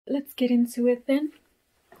let's get into it then.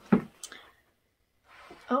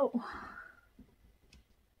 Oh.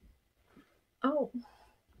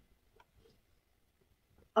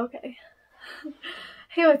 Okay.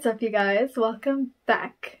 Hey, what's up you guys? Welcome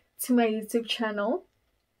back to my YouTube channel.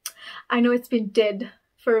 I know it's been dead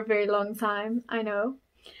for a very long time, I know.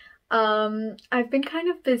 I've been kind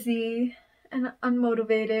of busy and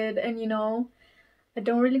unmotivated, and you know, I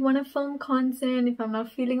don't really want to film content if I'm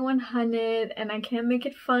not feeling 100 and I can't make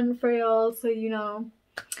it fun for y'all, so you know,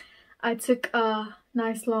 I took a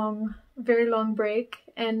nice long, very long break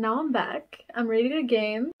and now I'm back. I'm ready to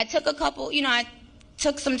game. I took I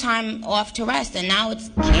took some time off to rest and now it's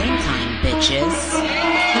game time, bitches.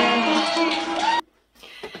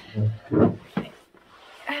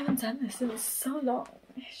 I haven't done this in so long.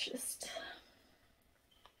 It's just...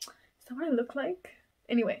 Is that what I look like?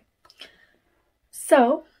 Anyway.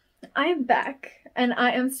 So, I am back and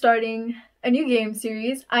I am starting a new game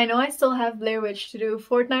series. I know I still have Blair Witch to do.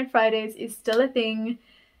 Fortnite Fridays is still a thing.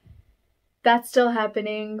 That's still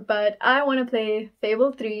happening, but I want to play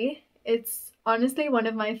Fable 3. It's honestly one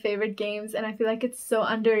of my favorite games and I feel like it's so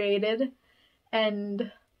underrated.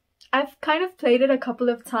 And I've kind of played it a couple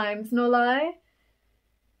of times, no lie.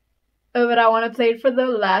 But I want to play it for the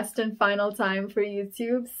last and final time for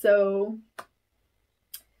YouTube, so...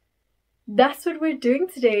 That's what we're doing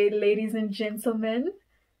today, ladies and gentlemen.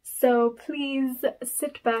 So please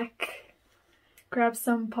sit back, grab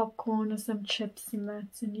some popcorn or some chips and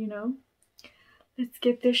that, and you know, let's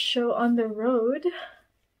get this show on the road.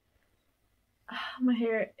 My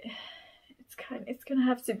hair, it's gonna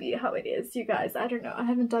have to be how it is, you guys. I don't know. I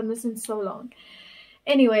haven't done this in so long.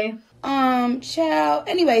 Anyway. Ciao.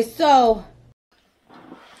 Anyway, so.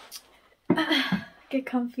 Get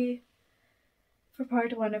comfy for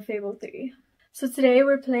part 1 of Fable 3. So today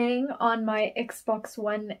we're playing on my Xbox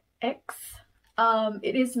One X.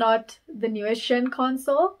 It is not the newest gen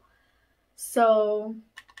console, so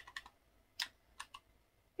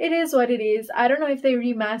it is what it is. I don't know if they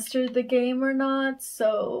remastered the game or not,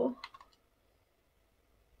 so...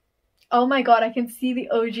 Oh my god, I can see the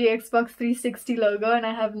OG Xbox 360 logo and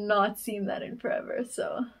I have not seen that in forever,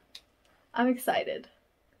 so I'm excited.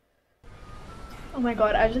 Oh my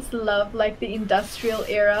god, I just love like the industrial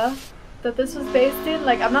era that this was based in.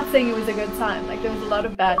 Like, I'm not saying it was a good time, like there was a lot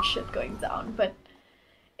of bad shit going down, but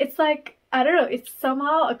it's like, I don't know, it's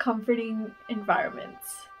somehow a comforting environment.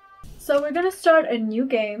 So we're gonna start a new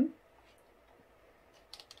game,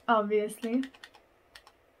 obviously.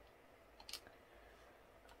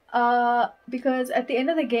 Because at the end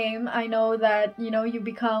of the game, I know that, you know, you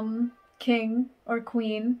become king or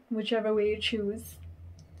queen, whichever way you choose.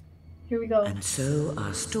 Here we go. And so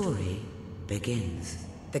our story begins.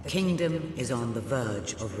 The kingdom is on the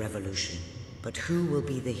verge of revolution. But who will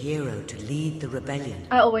be the hero to lead the rebellion?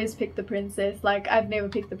 I always pick the princess. Like, I've never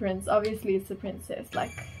picked the prince. Obviously, it's the princess.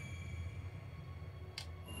 Like,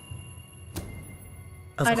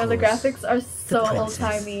 I know the graphics are so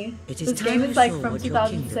old-timey. This game is like from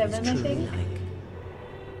 2007, I think.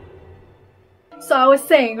 So I was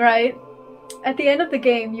saying, right? At the end of the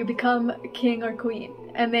game, you become king or queen.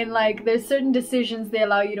 And then like, there's certain decisions they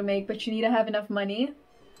allow you to make, but you need to have enough money.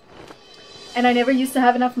 And I never used to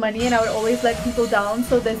have enough money and I would always let people down.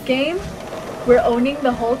 So this game, we're owning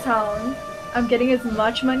the whole town. I'm getting as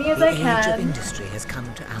much money as I can. The age of industry has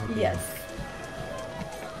come to Albion. Yes.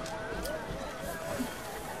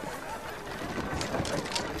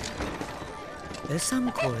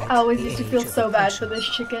 Some call it I always used to feel so bad for this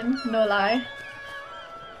chicken, no lie.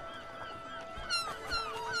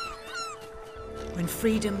 When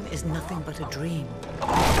freedom is nothing but a dream.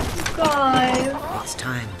 Guys. It's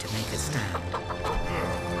time to make a stand.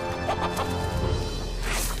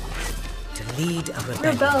 To lead a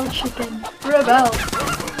rebellion. Rebel, chicken. Rebel.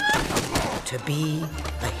 To be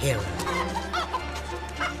a hero.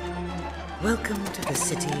 Welcome to the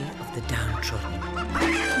city of the downtrodden.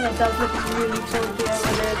 Yeah, it does look really cozy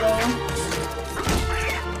over there though.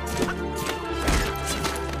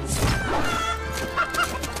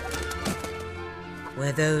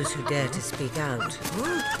 Where those who dare to speak out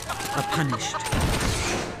are punished.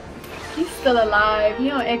 He's still alive, you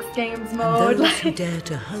know, X Games mode. And those who dare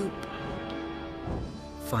to hope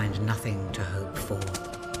find nothing to hope for.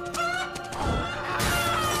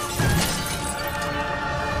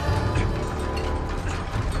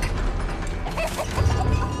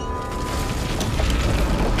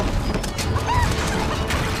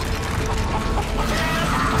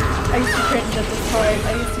 I used to cringe at this part.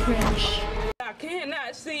 I used to cringe. I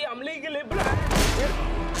cannot see. I'm legally blind.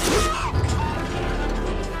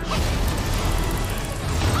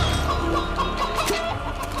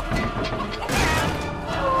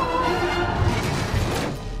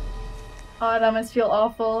 Oh, that must feel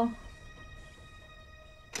awful.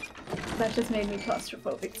 That just made me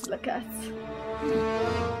claustrophobic to look at.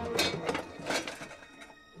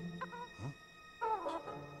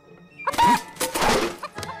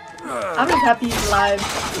 I'm just happy he's alive.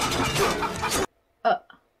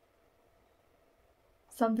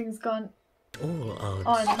 Something's gone All odds.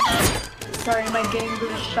 on. Sorry, my game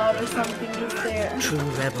glitched out or something is there. True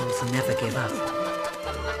rebels never give up.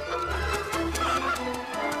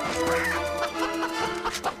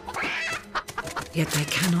 Yet they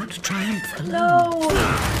cannot triumph alone.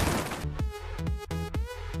 No!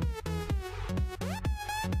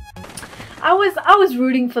 I was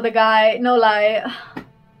rooting for the guy, no lie.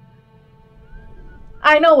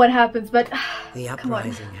 I know what happens, but The come on.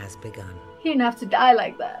 uprising has begun. He didn't have to die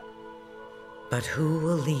like that. But who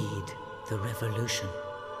will lead the revolution?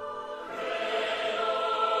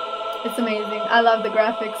 It's amazing. I love the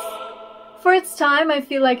graphics. For its time, I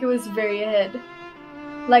feel like it was very ahead.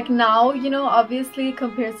 Like now, you know, obviously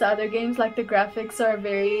compared to other games, like the graphics are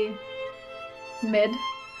very mid.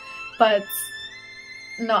 But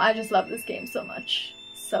no, I just love this game so much.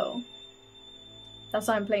 So that's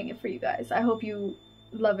why I'm playing it for you guys. I hope you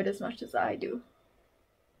love it as much as I do.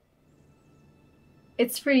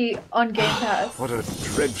 It's free on Game Pass. What a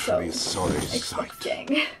dreadfully so, sorry Xbox sight.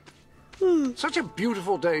 gang. Such a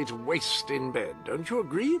beautiful day to waste in bed, don't you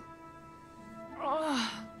agree?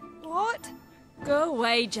 What? Go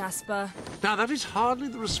away, Jasper. Now, that is hardly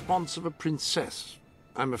the response of a princess.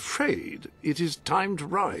 I'm afraid it is time to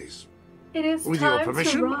rise. It is With time your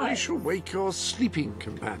permission, to I rise. shall wake your sleeping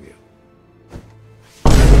companion.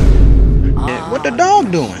 What the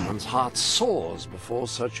dog doing? One's heart soars before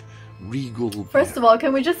such regal. First of all,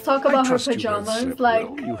 can we just talk I about her trust you both pajamas? slept Like,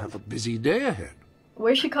 well. You have a busy day ahead.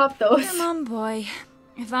 where she copped those? Come on, boy.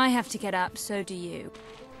 If I have to get up, so do you.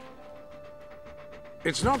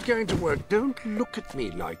 It's not going to work. Don't look at me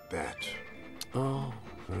like that. Oh,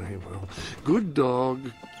 very well. Good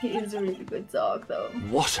dog. He is a really good dog, though.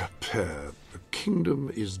 What a pair. The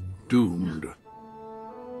kingdom is doomed.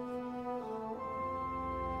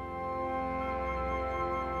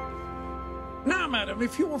 Now, madam,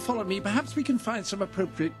 if you will follow me, perhaps we can find some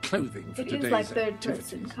appropriate clothing for It today's is like third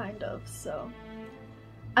activities. person, kind of, so.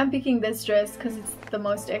 I'm picking this dress because it's the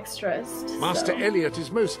most extras. Master so. Elliot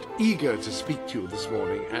is most eager to speak to you this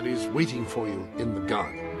morning and is waiting for you in the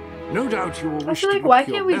garden. No doubt you will I wish feel to like, look why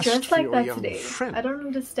your can't we best dress for like your that young today? friend. I don't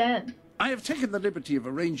understand. I have taken the liberty of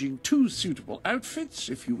arranging 2 suitable outfits,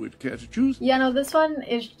 if you would care to choose. Yeah, no, this one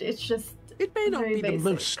is it's just It may not very be basic. the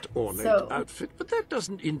most ornate So- outfit, but that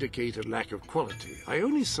doesn't indicate a lack of quality. I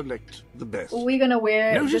only select the best. We're gonna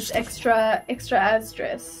wear Notice this the- extra as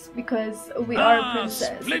dress because we are princess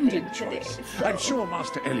at the Splendid end of the day, choice. so. I'm sure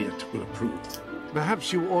Master Elliot will approve.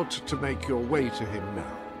 Perhaps you ought to make your way to him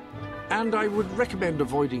now. And I would recommend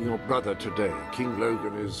avoiding your brother today. King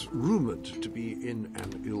Logan is rumoured to be in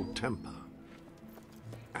an ill temper.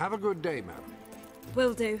 Have a good day, madam.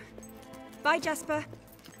 Will do. Bye, Jasper.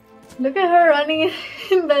 Look at her running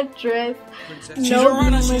in that dress. She's No a runner,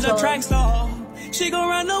 bloomers she's a on. track star. She gon'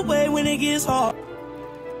 run away when it gets hard.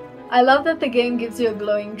 I love that the game gives you a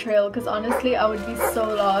glowing trail because honestly I would be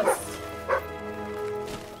so lost.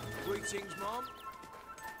 Greetings, Mom.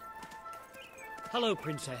 Hello,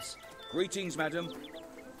 Princess. Greetings, madam.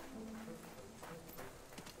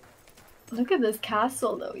 Look at this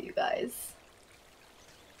castle though, you guys.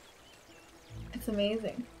 It's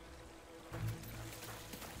amazing.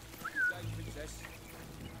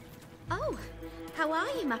 Oh, how are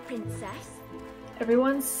you, my princess?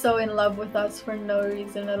 Everyone's so in love with us for no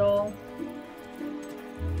reason at all.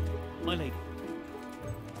 My lady.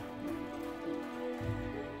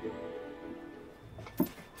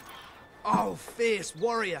 Oh, fierce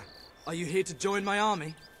warrior. Are you here to join my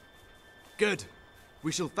army? Good.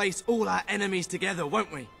 We shall face all our enemies together,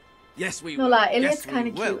 won't we? Yes, we No will. lie, Elliot's Yes, we kind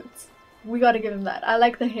of will. cute. We gotta give him that. I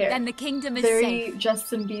like the hair. Then the kingdom is Very safe.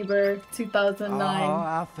 Justin Bieber 2009. Oh,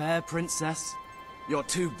 our fair princess. Your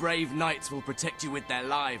 2 brave knights will protect you with their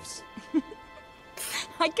lives.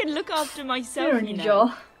 I can look after We myself, don't you need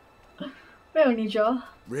know. y'all. We don't need y'all.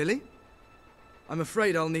 Really? I'm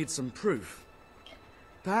afraid I'll need some proof.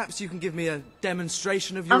 Perhaps you can give me a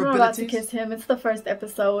demonstration of your I'm not abilities? about to kiss him. It's the first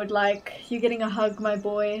episode. Like, you're getting a hug, my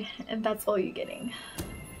boy, and that's all you're getting.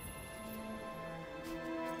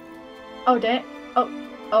 Oh, damn.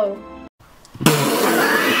 Oh.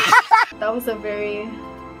 That was a very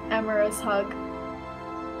amorous hug.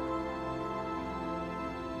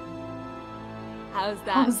 How's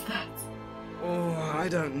that? How's that? Oh, I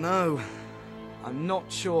don't know. I'm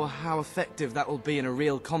not sure how effective that will be in a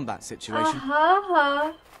real combat situation.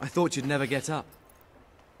 Uh-huh. I thought you'd never get up.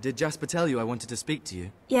 Did Jasper tell you I wanted to speak to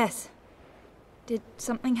you? Yes. Did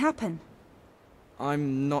something happen?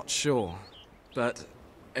 I'm not sure, but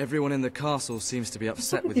everyone in the castle seems to be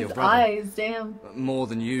upset with your These brother. eyes, damn. More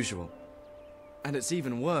than usual. And it's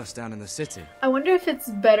even worse down in the city. I wonder if it's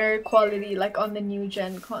better quality, like on the new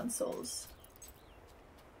gen consoles.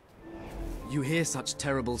 You hear such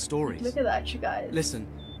terrible stories. Look at that, you guys. Listen,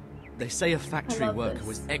 they say a factory worker this.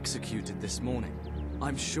 was executed this morning.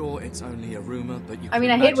 I'm sure it's only a rumor, but you I can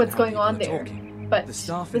mean, I hate imagine what's how going people on are there, talking. but the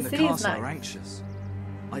staff the in the city is castle nice. are anxious.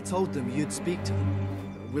 I told them you'd speak to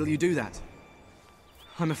them. Will you do that?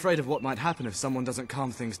 I'm afraid of what might happen if someone doesn't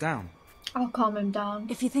calm things down. I'll calm him down.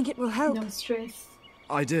 If you think it will help. No stress.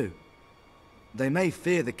 I do. They may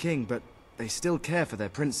fear the king, but they still care for their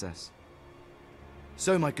princess.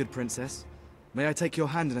 So, my good princess, may I take your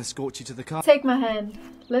hand and escort you to the castle? Take my hand.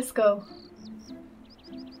 Let's go.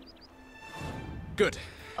 Good.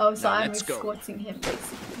 Oh, so Now I'm let's go. escorting him,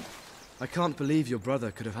 basically. I can't believe your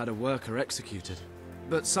brother could have had a worker executed.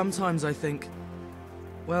 But sometimes I think,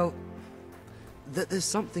 well, that there's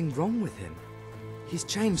something wrong with him. He's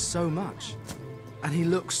changed so much. And he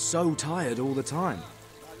looks so tired all the time.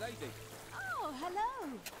 Oh,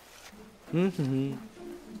 hello.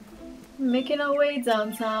 Making our way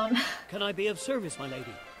downtown. Can I be of service, my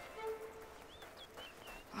lady?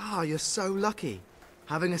 Ah, you're so lucky.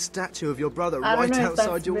 Having a statue of your brother I don't right know if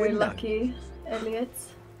outside that's your very window. lucky, Elliot.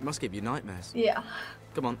 Must give you nightmares. Yeah.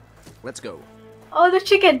 Come on, let's go. Oh, the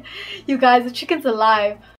chicken! You guys, the chicken's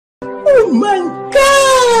alive. Oh my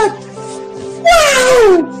god!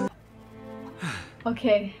 Wow!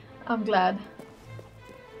 Okay, I'm glad.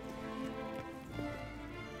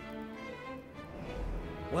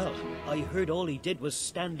 Well, I heard all he did was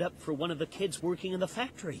stand up for one of the kids working in the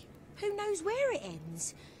factory. Who knows where it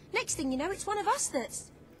ends? Next thing you know, it's one of us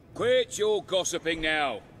that's... Quit your gossiping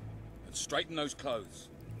now, and straighten those clothes.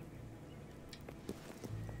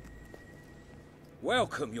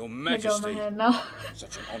 Welcome, your Let go of my majesty. hand now.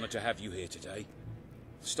 Such an honor to have you here today.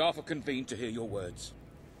 Staff are convened to hear your words.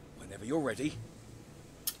 Whenever you're ready.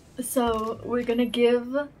 So, we're gonna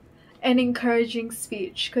give an encouraging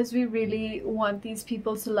speech, because we really want these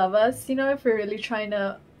people to love us, you know, if we're really trying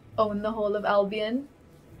to own the whole of Albion.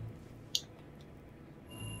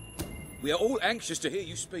 We are all anxious to hear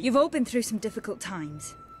you speak. You've all been through some difficult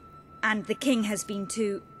times. And the king has been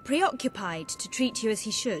too preoccupied to treat you as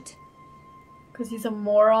he should. Because he's a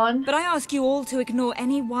moron. But I ask you all to ignore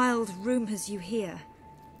any wild rumours you hear.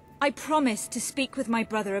 I promise to speak with my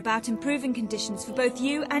brother about improving conditions for both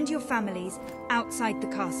you and your families outside the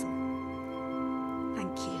castle.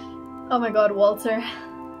 Thank you. Oh my god, Walter.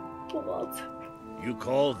 Walter. You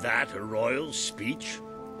call that a royal speech?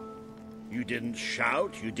 You didn't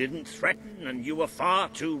shout, you didn't threaten, and you were far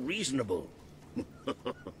too reasonable.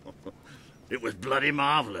 It was bloody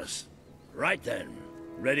marvelous. Right then,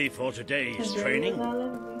 ready for today's training?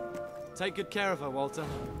 Take good care of her, Walter.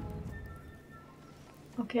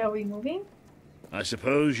 Okay, are we moving? I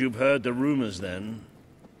suppose you've heard the rumors then.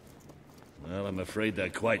 Well, I'm afraid they're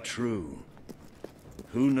quite true.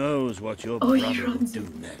 Who knows what your brother will do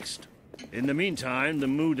next? In the meantime, the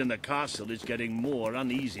mood in the castle is getting more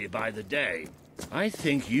uneasy by the day. I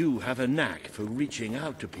think you have a knack for reaching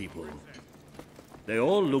out to people. They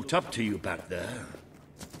all looked up to you back there.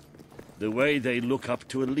 The way they look up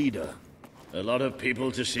to a leader. A lot of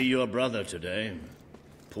people to see your brother today.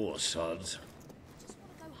 Poor sods.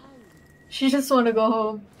 She just want to go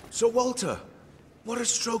home. So, Walter, what a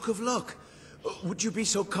stroke of luck. Would you be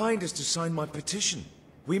so kind as to sign my petition?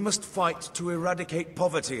 We must fight to eradicate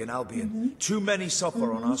poverty in Albion. Too many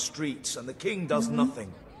suffer on our streets, and the king does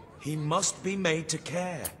nothing. He must be made to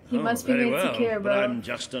care. He must be made to care, but bro. I'm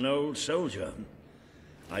just an old soldier.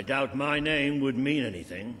 I doubt my name would mean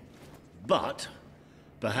anything. But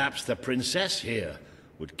perhaps the princess here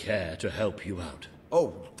would care to help you out.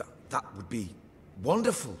 Oh, that would be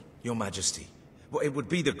wonderful, Your Majesty. Well, it would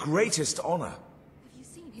be the greatest honor.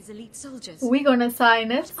 His elite soldiers. We're gonna sign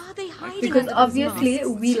it. Are they hiding because under obviously those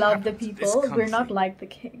masks? we love the people. We're not like the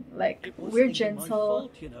king. Like, we're gentle,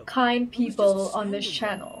 kind people on this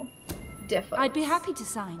channel. Defo. I'd be happy to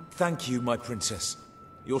sign. Thank you, my princess.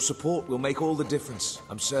 Your support will make all the difference.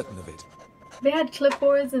 I'm certain of it. They had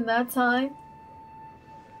clipboards in that time.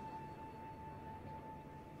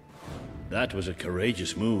 That was a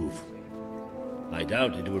courageous move. I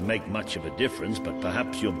doubt it would make much of a difference, but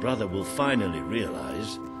perhaps your brother will finally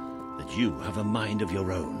realize that you have a mind of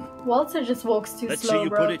your own. Walter just walks too Let's slow, see you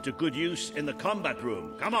bro. put it to good use in the combat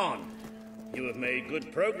room. Come on! You have made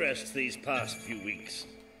good progress these past few weeks.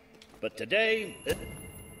 But today...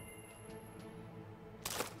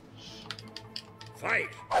 Fight!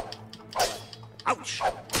 Ouch!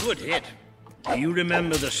 Good hit. Do you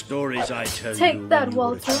remember the stories I tell Take you that, when you were a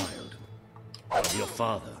Walter. child? Of your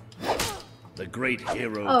father, the great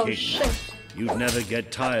hero Oh, king. shit. You'd never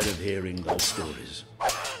get tired of hearing those stories.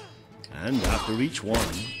 And after each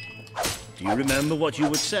one, do you remember what you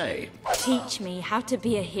would say? Teach me how to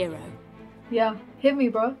be a hero. Yeah, hit me,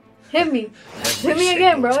 bro. Hit me. Every Hit me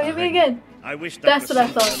again, bro. single Hit me time. again. I wish that That's was what I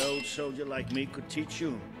something thought. an old soldier like me could teach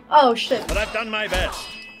you. Oh, shit. But I've done my best.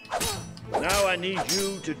 Now I need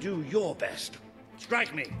you to do your best.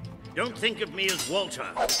 Strike me. Don't think of me as Walter.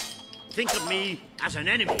 Think of me as an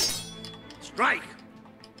enemy. Strike!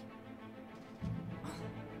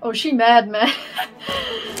 Oh, she mad, man.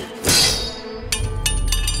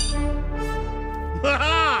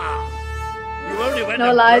 You only went No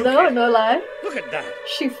and lie, broke though. it. No lie. Look at that.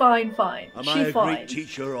 She fine. Am She I a fine. great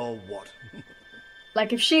teacher or what?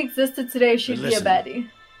 Like, if she existed today, she'd be a listen. baddie.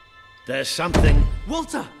 There's something...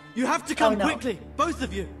 Walter, you have to come Oh, no. quickly, both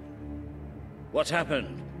of you. What's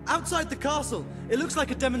happened? Outside the castle, it looks like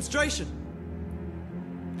a demonstration.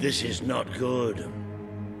 This is not good.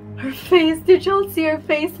 Her face. Did y'all see her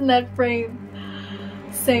face in that frame?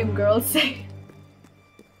 Same, girl. Same.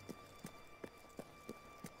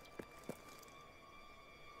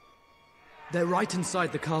 They're right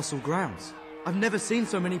inside the castle grounds. I've never seen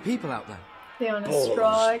so many people out there. They on a Balls.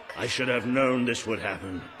 strike. I should have known this would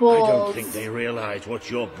happen. I Balls. don't think they realize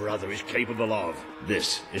what your brother is capable of.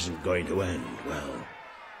 This isn't going to end well.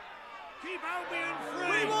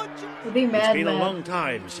 Are they It's mad, been a man? long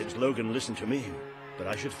time since Logan listened to me, but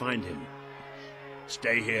I should find him.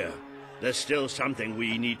 Stay here. There's still something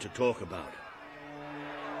we need to talk about.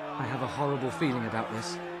 I have a horrible feeling about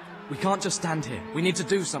this. We can't just stand here. We need to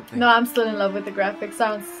do something. No, I'm still in love with the graphics.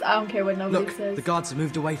 I don't care what nobody Look, says. the guards have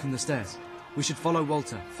moved away from the stairs. We should follow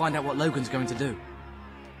Walter, find out what Logan's going to do.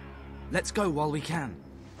 Let's go while we can.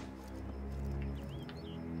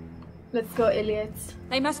 Let's go, Elliot.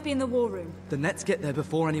 They must be in the war room. Then let's get there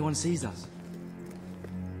before anyone sees us.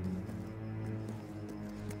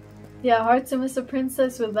 Yeah, hard to miss a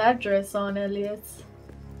princess with that dress on, Elliot.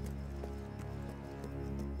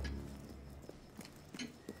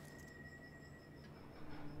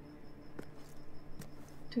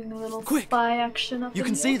 Doing a little spy action up You in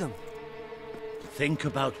can here. see them. Think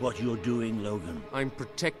about what you're doing, Logan. I'm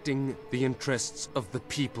protecting the interests of the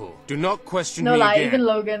people. Do not question No me lie, again. even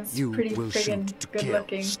Logan's You pretty will friggin' shoot to good kill.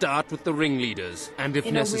 looking. Start with the ringleaders, and if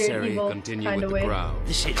In a weird, necessary, evil continue kinda with the way. crowd.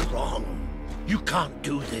 This is wrong. You can't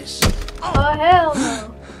do this. Oh, hell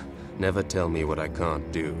no. Never tell me what I can't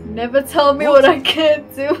do. Never tell me what I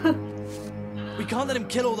can't do. We can't let him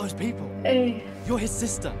kill all those people. Hey. You're his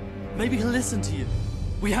sister. Maybe he'll listen to you.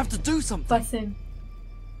 We have to do something. Bussin'.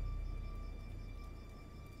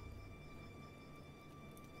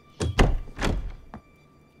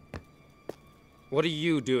 What are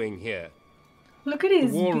you doing here? Look at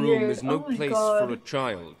his The war beard. room is no oh my place God. for a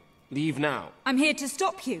child. Leave now. I'm here to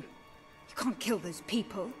stop you. You can't kill those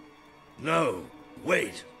people. No,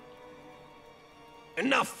 wait.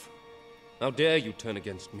 Enough! How dare you turn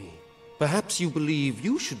against me? Perhaps you believe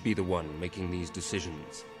you should be the one making these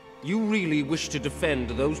decisions. You really wish to defend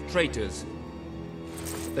those traitors?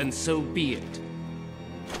 Then so be it.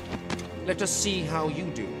 Let us see how you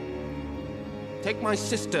do. Take my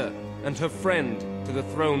sister and her friend to the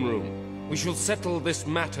throne room. We shall settle this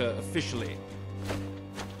matter officially.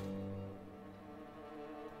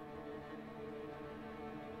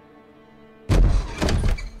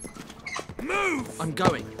 Move! I'm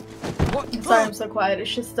going. What? I'm sorry I'm so quiet.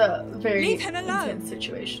 It's just a very Leave him alone. intense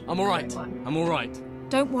situation. I'm alright. I'm alright.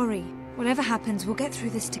 Don't worry. Whatever happens, we'll get through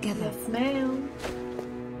this together. Yes, ma'am.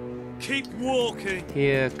 Keep walking.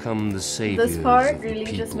 Here come the saviors This part of the really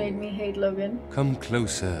just people. made me hate Logan. Come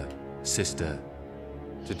closer, sister.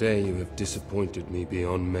 Today you have disappointed me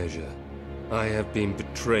beyond measure. I have been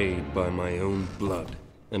betrayed by my own blood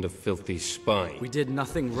and a filthy spy. We did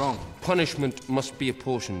nothing wrong. Punishment must be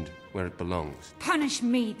apportioned where it belongs. Punish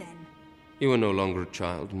me, then. You are no longer a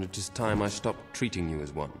child, and it is time I stopped treating you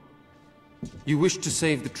as one. You wish to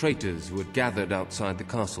save the traitors who had gathered outside the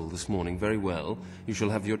castle this morning. Very well. You shall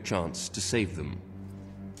have your chance to save them.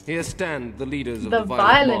 Here stand the leaders of The the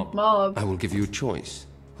violent violent mob. I will give you a choice.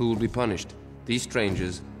 Who will be punished? These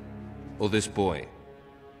strangers or this boy?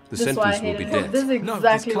 The This is why I sentence will be hated him. death. This is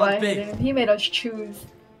exactly why I hated him. He made us choose.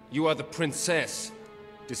 You are the princess.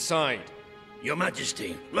 Decide. Your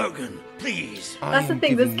Majesty, Logan, please. That's the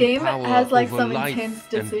thing. This game has like some intense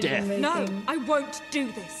decision making. No, I won't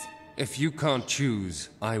do this. If you can't choose,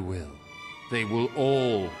 I will. They will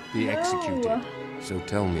all be executed. So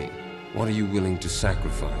tell me, what are you willing to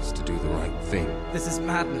sacrifice to do the right thing? This is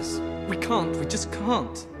madness. We just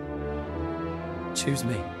can't. Choose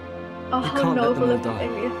me. Oh, You how can't let them noble all of die.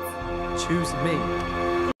 Elliot. Choose me.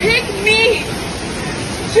 Pick me!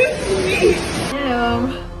 Choose me!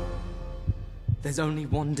 Damn. There's only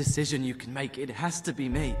one decision you can make. It has to be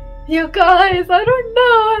me. You guys, I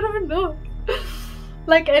don't know.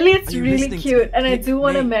 Like, Elliot's really cute, and I do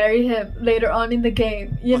want to marry him later on in the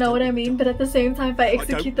game. You know what I mean? But at the same time, if I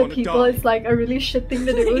execute the people, it's like a really shit thing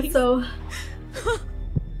to do. So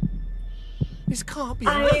This can't be.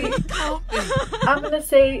 I'm gonna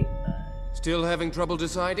say. Still having trouble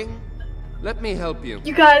deciding? Let me help you.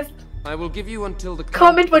 You guys, I will give you until the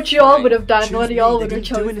comment what you all would have done, Choose what me. you all They would have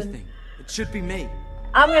didn't do chosen. anything. It should be me.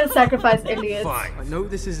 I'm gonna sacrifice Elliot. I know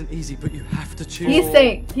this isn't easy, but you have to choose.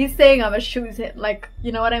 He's saying I'm gonna choose him. Like,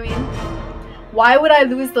 you know what I mean? Why would I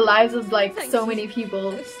lose the lives of like so many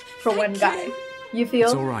people for one guy? You feel?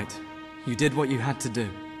 It's alright. You did what you had to do.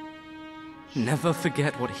 Never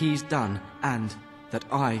forget what he's done and that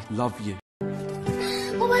I love you.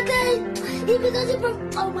 Oh my god!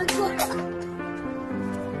 Oh my god!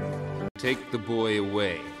 Take the boy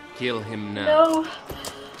away. Kill him now. No.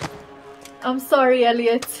 I'm sorry,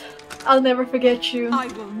 Elliot. I'll never forget you. I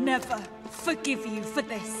will never forgive you for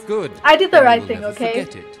this. Good. I did the Then right we'll thing, never okay?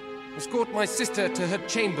 Forget it. Escort my sister to her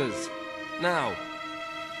chambers. Now.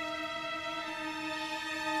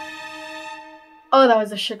 Oh, that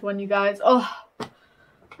was a shit one, you guys. Oh.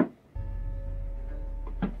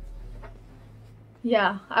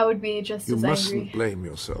 Yeah, I would be just You as mustn't angry. blame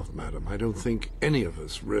yourself, madam. I don't think any of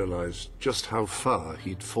us realized just how far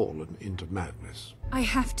he'd fallen into madness. I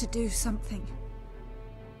have to do something.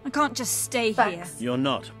 I can't just stay here. You're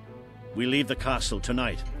not. We leave the castle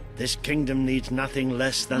tonight. This kingdom needs nothing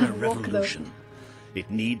less than a revolution.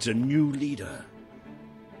 It needs a new leader.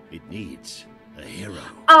 It needs a hero.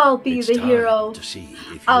 I'll be It's the time hero. to see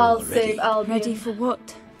if I'll you're save ready. Albion. Ready for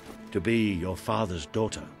what? To be your father's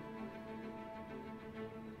daughter.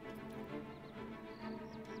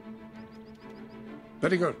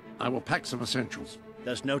 Very good. I will pack some essentials.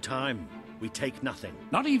 There's no time. We take nothing.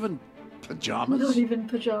 Not even pajamas? Not even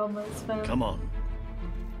pajamas, fam. Come on.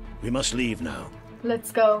 We must leave now.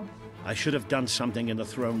 Let's go. I should have done something in the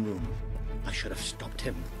throne room. I should have stopped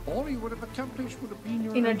him. All he would have accomplished would have been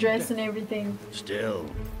your In a own dress death. and everything. Still,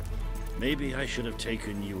 maybe I should have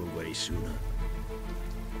taken you away sooner.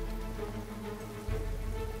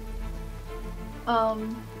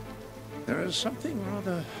 There is something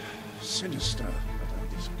rather sinister about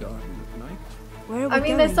this garden at night. Where are we I mean,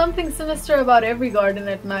 going? there's something sinister about every garden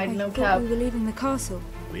at night, I no thought cap. we were leaving the castle.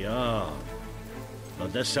 We are.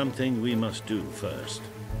 But there's something we must do first.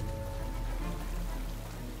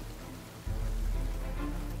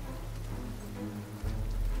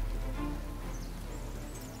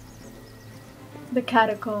 The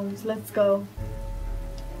catacombs, let's go.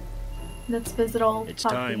 Let's visit all It's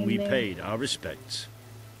Poppy time in we there. paid our respects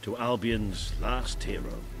to Albion's last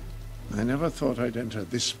hero. I never thought I'd enter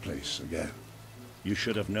this place again. You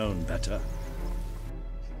should have known better.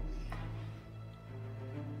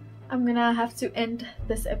 I'm gonna have to end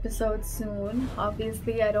this episode soon.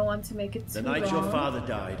 Obviously, I don't want to make it too The night long. your father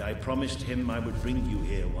died, I promised him I would bring you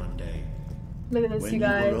here one day. Look at this, when you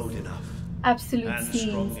guys. were old enough. Absolute and strong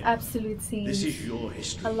scenes. enough. Absolute scenes. This is your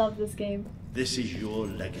history. I love this game. This is your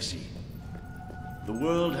legacy. The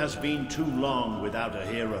world has been too long without a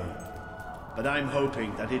hero, but I'm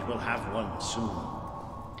hoping that it will have one soon.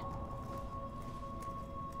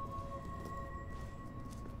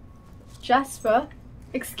 Jasper,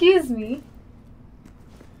 excuse me.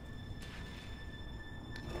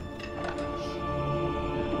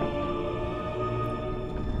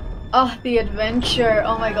 Oh, the adventure.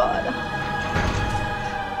 Oh my god.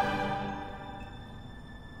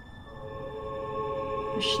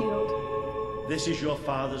 The shield. This is your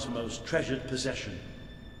father's most treasured possession,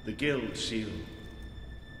 the Guild Seal.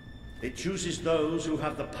 It chooses those who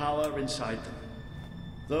have the power inside them,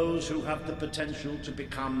 those who have the potential to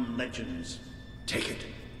become legends. Take it.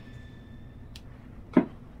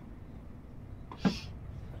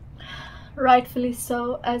 Rightfully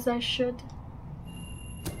so, as I should.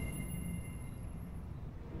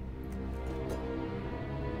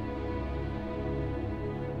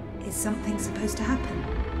 Is something supposed to happen?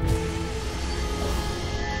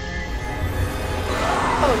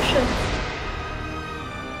 Oh shit.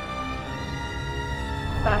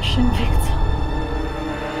 Fashion victim.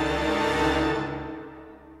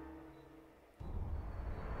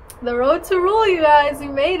 The road to rule, you guys, we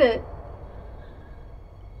made it.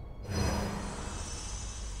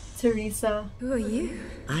 Teresa. Who are you?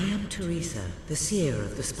 I am Teresa, the seer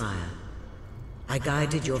of the spire. I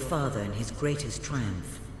guided your father in his greatest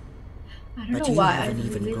triumph. I don't But know you why have I an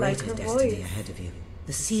even really like greater her destiny voice. ahead of you.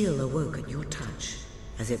 The seal awoke at your touch,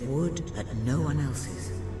 as it would at no one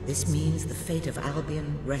else's. This means the fate of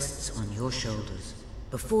Albion rests on your shoulders.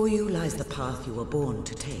 Before you lies the path you were born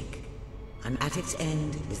to take, and at its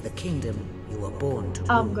end is the kingdom you were born to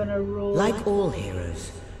rule. I'm gonna rule. Like all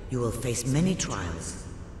heroes, you will face many trials,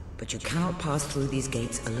 but you cannot pass through these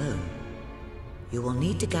gates alone. You will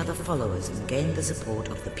need to gather followers and gain the support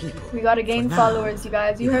of the people. We gotta gain followers, you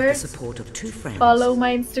guys. You heard? The support of 2 friends. Follow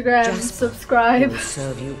my Instagram, subscribe, will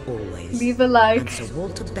serve you always. Leave a like. And Sir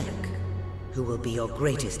Walter Beck, who will be your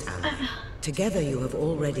greatest ally. Together you have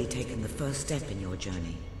already taken the first step in your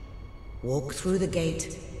journey. Walk through the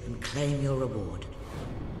gate and claim your reward.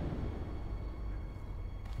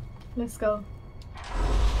 Let's go.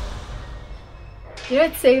 You know,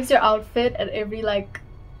 it saves your outfit at every, like,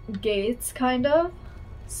 gates, kind of.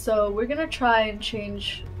 So we're gonna try and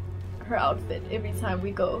change her outfit every time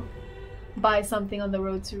we go buy something on the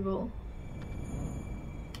road to rule.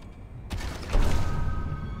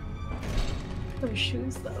 Her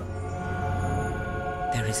shoes, though.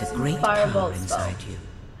 There is a great power inside you.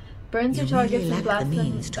 Burns your target really and lack the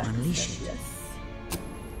blasts means to unleash it. Yes.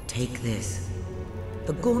 Take this.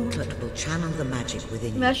 The gauntlet will channel the magic within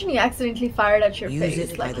you. Imagine you accidentally fired at your face.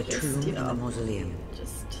 Use it like by the just, tomb you know, in the mausoleum.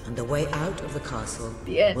 And the way out of the castle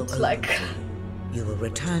the end, will open like. for you. You will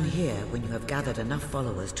return here when you have gathered enough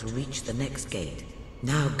followers to reach the next gate.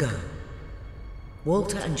 Now go.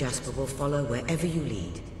 Walter and Jasper will follow wherever you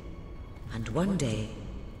lead. And one day,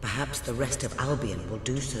 perhaps the rest of Albion will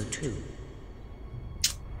do so too.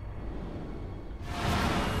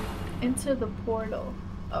 Enter the portal.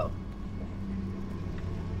 Oh.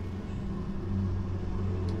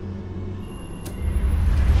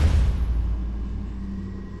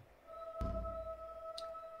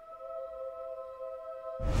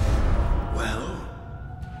 Well,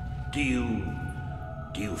 do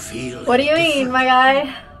you feel? What do you mean, my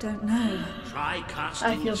guy? Don't know. Try casting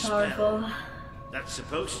I feel a spell. powerful. That's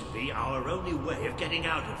supposed to be our only way of getting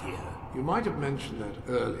out of here. You might have mentioned that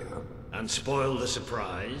earlier. And spoil the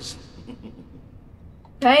surprise.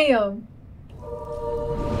 Damn.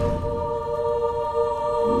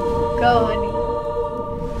 Go, honey.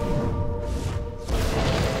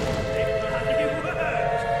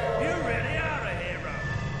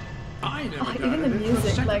 I never Oh, even the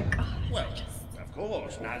music, like. Oh, well, of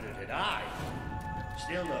course, neither did I.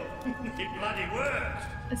 Still though, it bloody worked.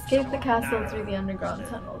 Escape the castle through the underground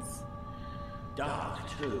tunnels. Dark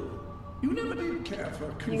too. You never did care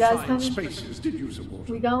for You guys confined coming? spaces, did you, Sir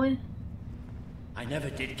Walter? We going? I never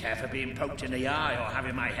did care for being poked in the eye or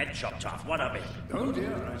having my head chopped off. What of it? Oh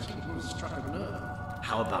dear, I suppose struck a nerve.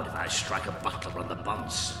 How about if I strike a butler on the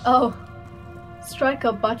buns? Oh. Strike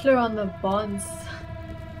a butler on the buns.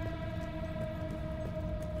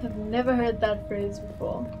 I've never heard that phrase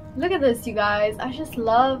before. Look at this, you guys. I just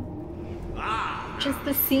love just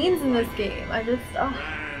the scenes in this game. I just,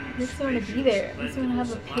 makes me want to be there. Makes me want to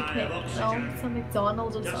have a picnic, you know, some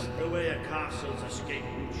McDonald's or Just something. the way a castle's escape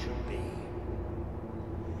route should be.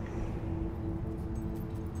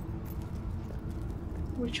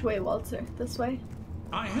 Which way, Walter? This way?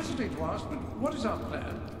 I hesitate to ask, but what is our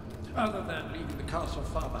plan? Other than leaving the castle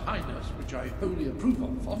far behind us, which I wholly approve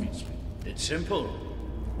of, obviously. It's simple.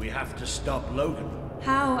 We have to stop Logan.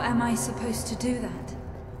 How am I supposed to do that?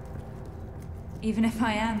 Even if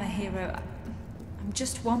I am a hero, I'm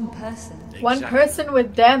just one person. Exactly. One person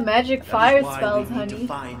with damn magic fire spells, we need honey. to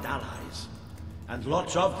find allies. And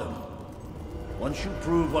lots of them. Once you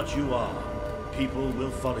prove what you are, people will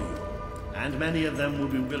follow you. And many of them will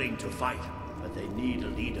be willing to fight. But they need a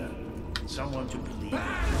leader. Someone to believe.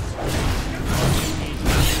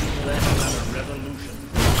 Less than a revolution.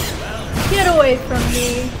 Well, get away from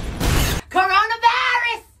me.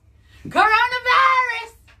 Coronavirus!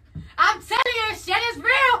 Coronavirus! I'm telling you, shit is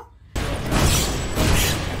real!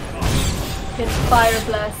 Get fire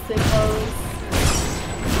blasted, hoes.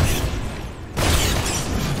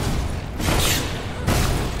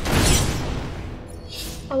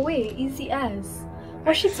 Oh wait, easy as.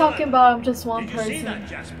 What's she talking about? I'm just one person. Did you see that,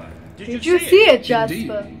 Jasper? Did you see it, Jasper?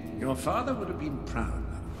 Indeed. Your father would have been proud.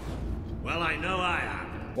 Well, I know I am.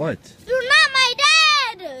 What? You're not my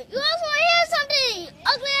dad! You also hear something!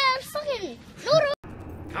 Ugly ass fucking noodle!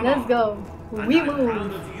 Come Let's on. go. And We I'm move.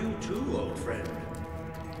 proud of you too, old friend.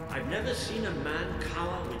 I've never seen a man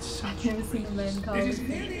cower with such I've never seen a man call It is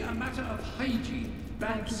merely a matter of hygiene.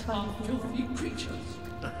 Bats are filthy creatures.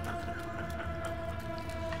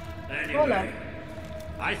 Anyway,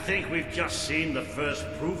 I think we've just seen the first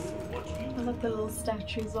proof of what you I love the little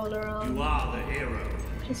statues all around. You are the hero.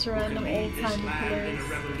 Just who random can lead old this timey land in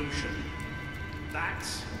pillars. a revolution.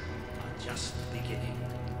 That's just the beginning.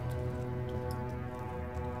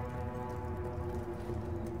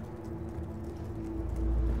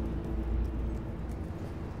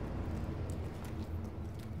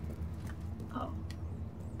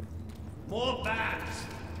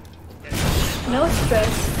 No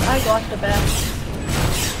stress. I got the best.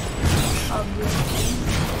 Obviously.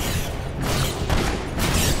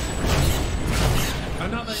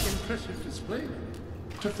 Another impressive display.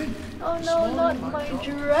 To think. Oh no, not my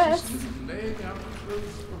dress. Laying out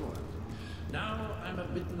clothes for royalty. Now I'm a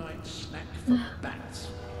midnight snack for bats.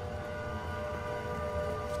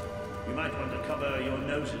 You might want to cover your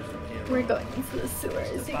noses from here. We're going into the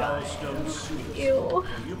sewers, you guys. Stone sewers. Ew.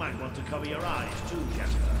 You might want to cover your eyes too,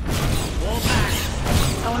 Jasper. Fall back.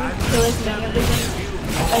 I want to kill as many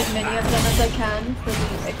of them as I can for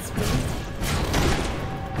the XP.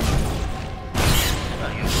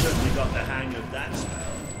 Well, you certainly got the hang of that spell.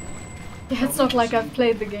 Yeah, it's not like I've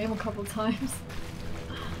played the game a couple times.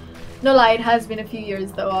 No lie, it has been a few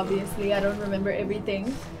years though, obviously. I don't remember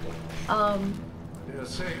everything. I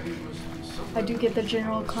do get the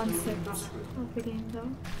general concept of the game though,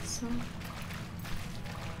 so...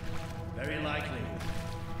 Very likely.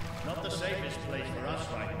 Not the safest place for us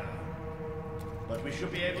right now. But we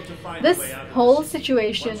should be able to find a way out of this whole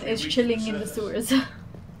situation is chilling in the sewers.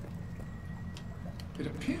 It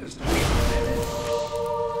appears to be.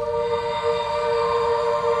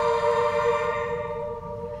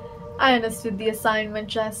 I understood the assignment,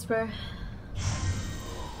 Jasper.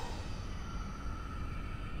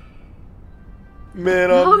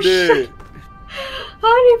 Man, I'm dead. Shit.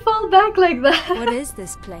 How did he fall back like that? What is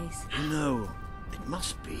this place? No, it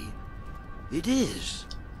must be. It is.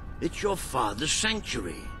 It's your father's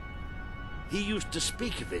sanctuary. He used to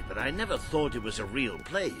speak of it, but I never thought it was a real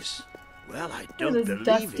place. Well, I don't this believe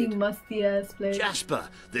dusty, it. musty ass place. Jasper,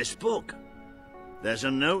 this book. There's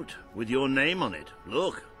a note with your name on it.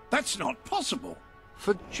 Look. That's not possible.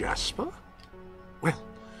 For Jasper? Well,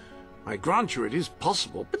 I grant you it is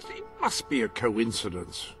possible, but it must be a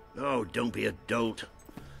coincidence. Oh, don't be a dolt.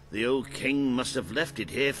 The old king must have left it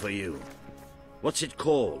here for you. What's it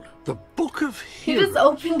called? The Book of He Heroes. just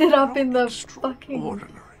opened it up in the fucking...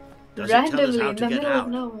 randomly in the middle of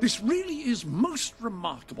nowhere. This really is most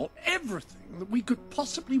remarkable. Everything that we could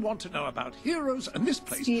possibly want to know about heroes and this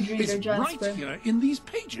place Speed reader, is Jasper. right here in these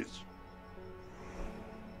pages.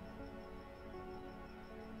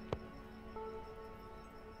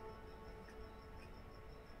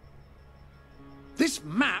 This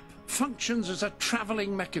map functions as a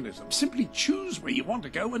traveling mechanism. Simply choose where you want to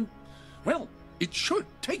go and, well, it should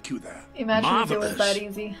take you there. Imagine if it was that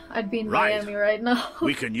easy. I'd be in Right. Miami right now.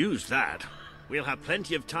 We can use that. We'll have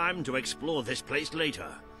plenty of time to explore this place later.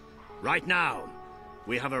 Right now,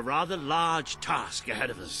 we have a rather large task ahead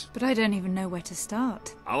of us. But I don't even know where to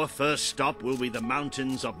start. Our first stop will be the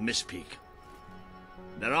mountains of Mistpeak.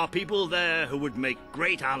 There are people there who would make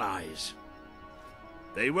great allies.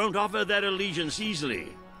 They won't offer their allegiance easily,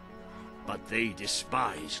 but they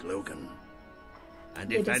despise Logan. And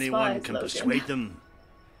They if anyone despise can Logan. persuade them,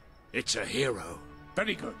 it's a hero.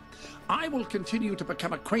 Very good. I will continue to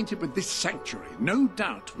become acquainted with this sanctuary. No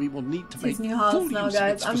doubt we will need to It's make his new house full now, use of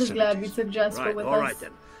guys. its I'm just glad we took Jasper Right, with all us. right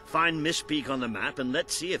then. Find Mistpeak on the map and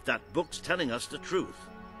let's see if that book's telling us the truth.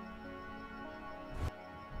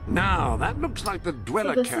 Now, that looks like the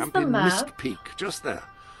dweller this is camp the in map. Mistpeak, just there.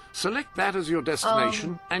 Select that as your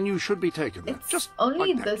destination, and you should be taken there. Just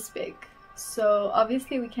Only like that. this big. So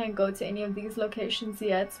obviously we can't go to any of these locations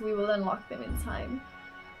yet. We will unlock them in time.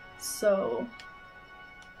 So...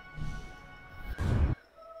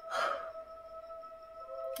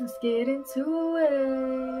 let's get into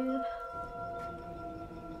it.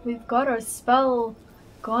 We've got our spell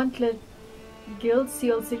gauntlet guild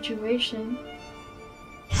seal situation.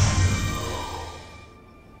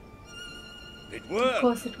 It worked. Of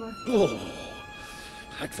course it worked. Oh,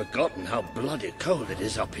 I'd forgotten how bloody cold it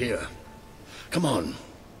is up here. Come on.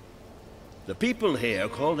 The people here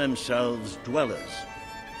call themselves dwellers.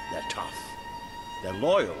 They're tough. They're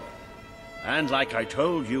loyal. And like I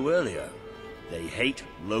told you earlier, they hate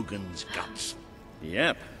Logan's guts.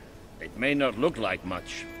 Yep. It may not look like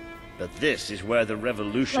much, but this is where the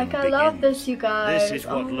revolution Like, I begins. love this, you guys. This is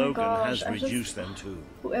Oh what my Logan gosh, has I just- reduced them to.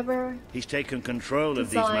 Whoever He's taken control of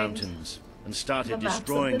these designed mountains and started the maps of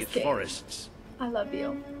destroying this its game. forests. I love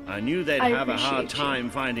you. I knew they'd I have a hard appreciate you. time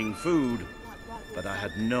finding food, but I had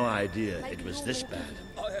no idea it was this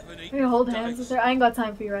bad. We hold hands with her. I ain't got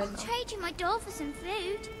time for you right now. Trading my doll for some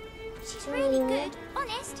food. She's really good,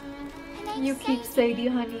 honest. Her name's You keep Sadie,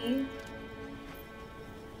 honey.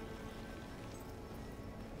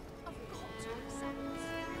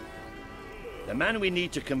 The man we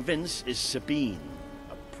need to convince is Sabine,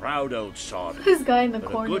 a proud old sod. This guy in the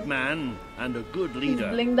but corner. a good man and a good He's leader.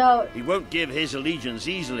 blinged out. He won't give his allegiance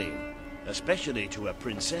easily, especially to a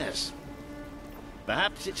princess.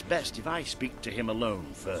 Perhaps it's best if I speak to him alone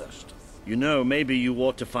first. You know, maybe you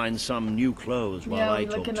ought to find some new clothes while I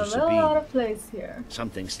talk to a little out of Sabine. place here.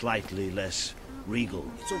 Something slightly less regal.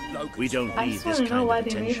 We don't I need just this want to know kind why of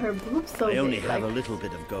they made attention. her boobs so I only big. have Like, a little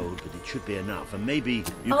bit of gold, but it should be enough. And maybe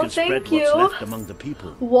you Oh, can spread thank what's you. left among the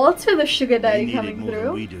people. Walter the sugar They daddy need it coming more than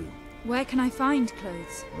through. we do. Where can I find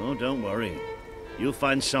clothes? Oh, don't worry. You'll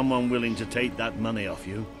find someone willing to take that money off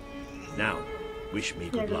you. Now, wish me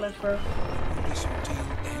Yeah, good luck. for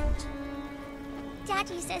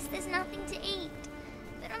Daddy says there's nothing to eat,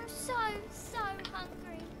 but I'm so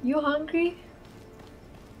hungry. You hungry?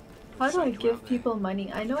 How do I give people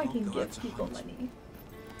money? I know I can give people money.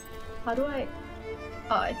 How do I...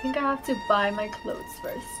 Oh, I think I have to buy my clothes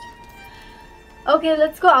first. Okay,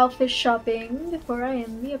 let's go outfit shopping before I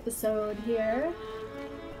end the episode here.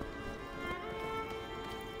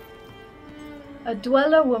 A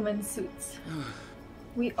dweller woman suits.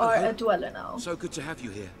 We are a dweller now. So good to have you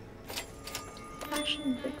here.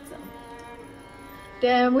 Fashion victim.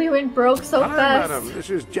 Damn, we went broke so Hello, fast. madam. This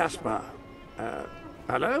is Jasper.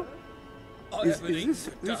 Hello? Is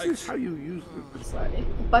this how you use the... Sorry.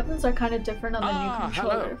 The buttons are kind of different on the new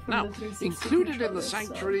controller hello. from Now, the 360 included in controller, the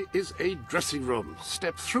sanctuary is a dressing room.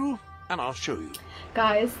 Step through and I'll show you.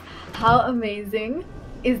 Guys, how amazing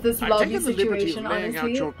is this I've lobby taken the liberty situation, of laying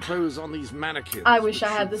honestly? out your clothes on these mannequins. I wish which I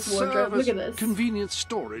had should this wardrobe. serve Look as at this. Convenient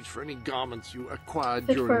storage for any garments you acquired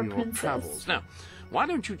Fit for a during your princess. travels. Now, why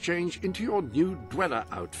don't you change into your new dweller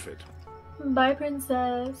outfit? Bye,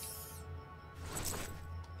 princess.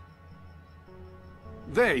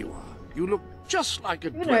 There you are. You look just like a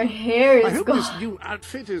Even dweller. her hair is I hope gone. this new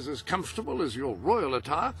outfit is as comfortable as your royal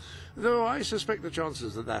attire, though I suspect the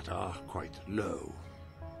chances of that are quite low.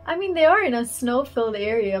 I mean, they are in a snow-filled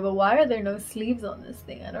area, but why are there no sleeves on this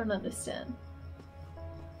thing? I don't understand.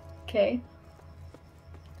 Okay.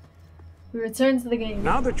 We return to the game.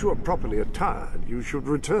 Now that you are properly attired, you should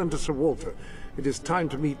return to Sir Walter. It is time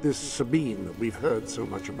to meet this Sabine that we've heard so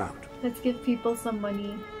much about. Let's give people some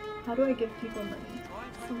money. How do I give people money?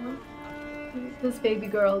 Someone? This baby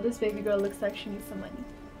girl looks like she needs some money.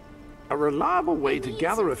 A reliable way to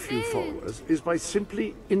gather a few followers is by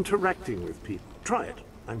simply interacting with people. Try it.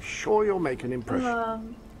 I'm sure you'll make an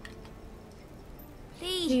impression.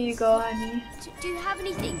 Please. Here you go, honey. Do you have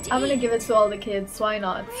anything to I'm gonna eat? give it to all the kids. Why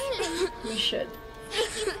not? Really? We should.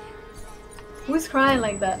 Who's crying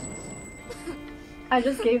like that? I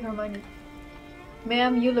just gave her money.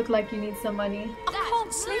 Ma'am, you look like you need some money. I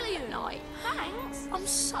can't sleep at night. Thanks. I'm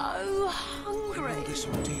so hungry.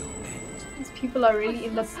 These people are really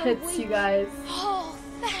in the pits, you guys. Oh,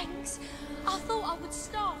 thanks. I thought I would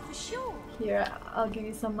starve for sure. Here, I'll give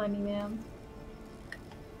you some money, ma'am.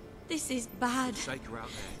 This is bad.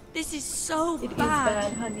 This is so It is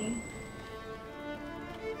bad. bad, honey.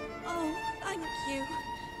 Oh, thank you.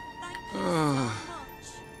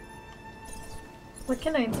 What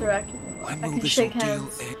can I interact with? I can shake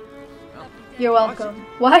hands. You're welcome.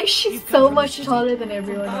 Why is she so much taller than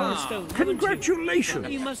everyone else? Congratulations!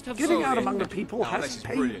 Getting out among the people has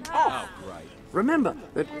paid off. Remember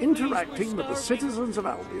that interacting with the citizens of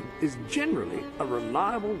Albion is generally a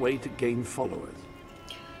reliable way to gain followers.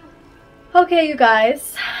 Okay, you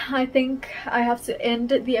guys, I think I have to end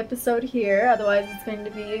the episode here, otherwise it's going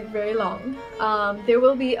to be very long. There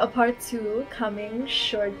will be a part 2 coming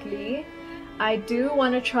shortly. I do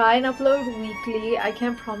want to try and upload weekly. I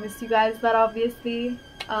can't promise you guys that, obviously,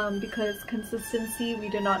 because consistency, we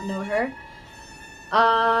do not know her.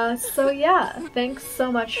 So yeah, thanks so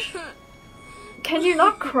much. Can you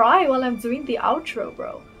not cry while I'm doing the outro,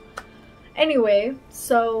 bro? Anyway,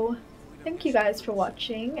 so thank you guys for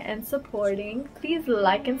watching and supporting. Please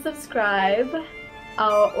like and subscribe,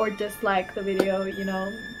 or dislike the video, you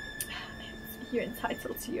know. You're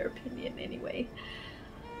entitled to your opinion anyway.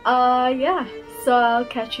 Yeah, so I'll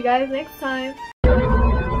catch you guys next time.